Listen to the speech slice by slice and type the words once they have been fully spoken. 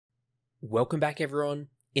Welcome back everyone.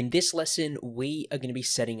 In this lesson, we are going to be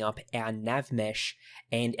setting up our NAV Mesh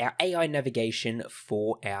and our AI navigation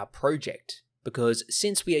for our project. Because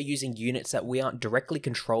since we are using units that we aren't directly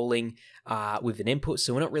controlling with an input,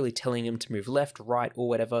 so we're not really telling them to move left, right, or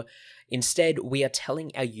whatever, instead we are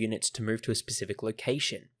telling our units to move to a specific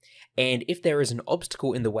location. And if there is an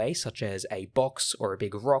obstacle in the way, such as a box or a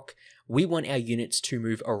big rock, we want our units to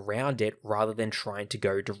move around it rather than trying to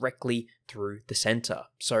go directly through the center.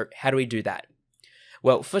 So how do we do that?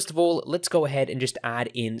 Well, first of all, let's go ahead and just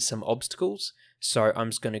add in some obstacles. So I'm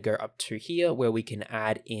just going to go up to here where we can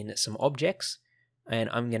add in some objects. And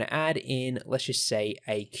I'm going to add in, let's just say,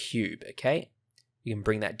 a cube, okay? You can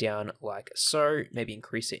bring that down like so, maybe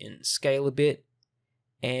increase it in scale a bit.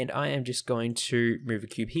 And I am just going to move a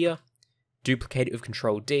cube here, duplicate it with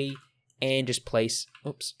Control D, and just place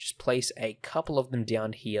a couple of them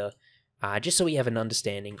down here, just so we have an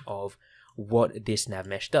understanding of what this nav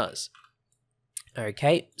mesh does.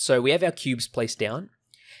 Okay, so we have our cubes placed down.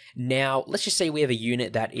 Now, let's just say we have a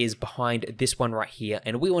unit that is behind this one right here,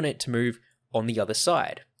 and we want it to move on the other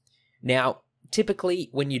side. Now, typically,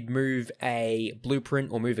 when you'd move a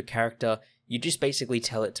blueprint or move a character, you just basically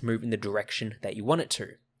tell it to move in the direction that you want it to.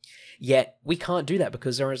 Yet, we can't do that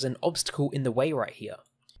because there is an obstacle in the way right here.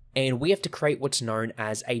 And we have to create what's known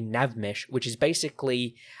as a nav mesh, which is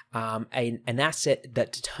basically an asset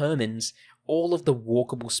that determines all of the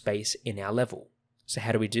walkable space in our level. So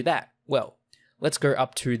how do we do that? Well, let's go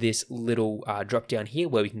up to this little drop down here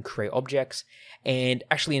where we can create objects. And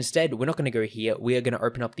actually instead, we're not going to go here. We are going to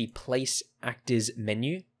open up the Place Actors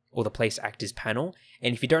menu or the Place Actors panel.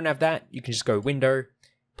 And if you don't have that, you can just go Window,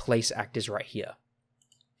 Place Actors right here.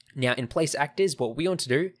 Now in Place Actors, what we want to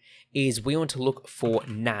do is we want to look for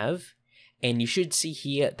nav. And you should see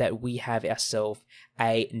here that we have ourselves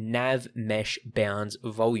a NAV Mesh Bounds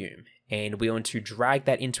volume. And we want to drag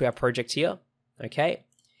that into our project here. Okay.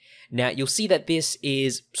 Now you'll see that this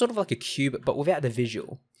is sort of like a cube, but without the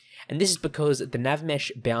visual. And this is because the NAV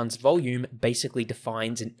Mesh Bounds volume basically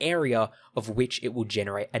defines an area of which it will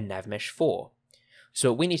generate a NAV Mesh for.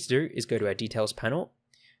 So what we need to do is go to our Details panel.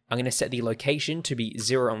 I'm going to set the location to be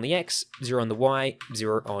 0 on the X, 0 on the Y,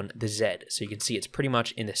 0 on the Z. So you can see it's pretty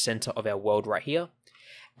much in the center of our world right here.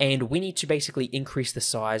 And we need to basically increase the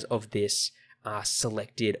size of this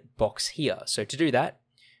selected box here. So to do that,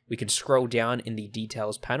 we can scroll down in the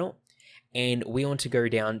Details panel. And we want to go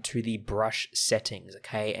down to the brush settings,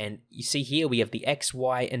 okay? And you see here we have the X,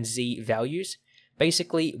 Y, and Z values.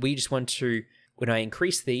 Basically, we just want to, when I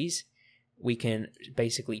increase these, we can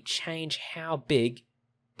basically change how big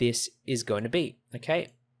this is going to be,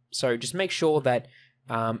 okay? So just make sure that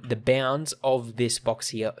the bounds of this box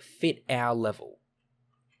here fit our level,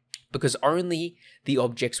 because only the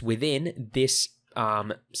objects within this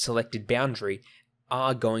selected boundary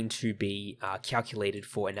are going to be calculated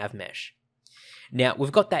for a nav mesh. Now,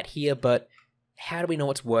 we've got that here, but how do we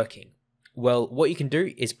know it's working? Well, what you can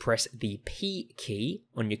do is press the P key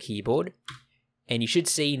on your keyboard, and you should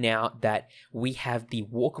see now that we have the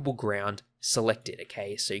walkable ground selected,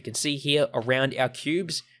 okay? So you can see here around our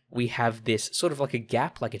cubes, we have this sort of like a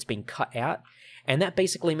gap, like it's been cut out, and that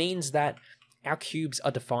basically means that our cubes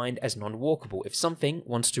are defined as non-walkable. If something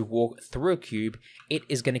wants to walk through a cube, it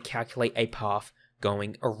is going to calculate a path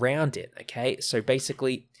going around it, okay? So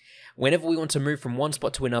basically, whenever we want to move from one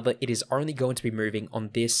spot to another, it is only going to be moving on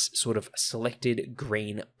this sort of selected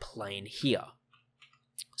green plane here.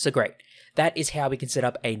 So great. That is how we can set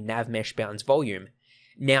up a NAV Mesh Bounds volume.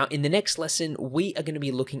 Now, in the next lesson, we are going to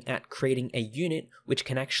be looking at creating a unit which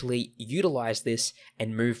can actually utilize this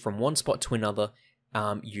and move from one spot to another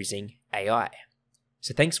using AI.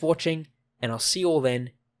 So thanks for watching, and I'll see you all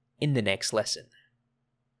then in the next lesson.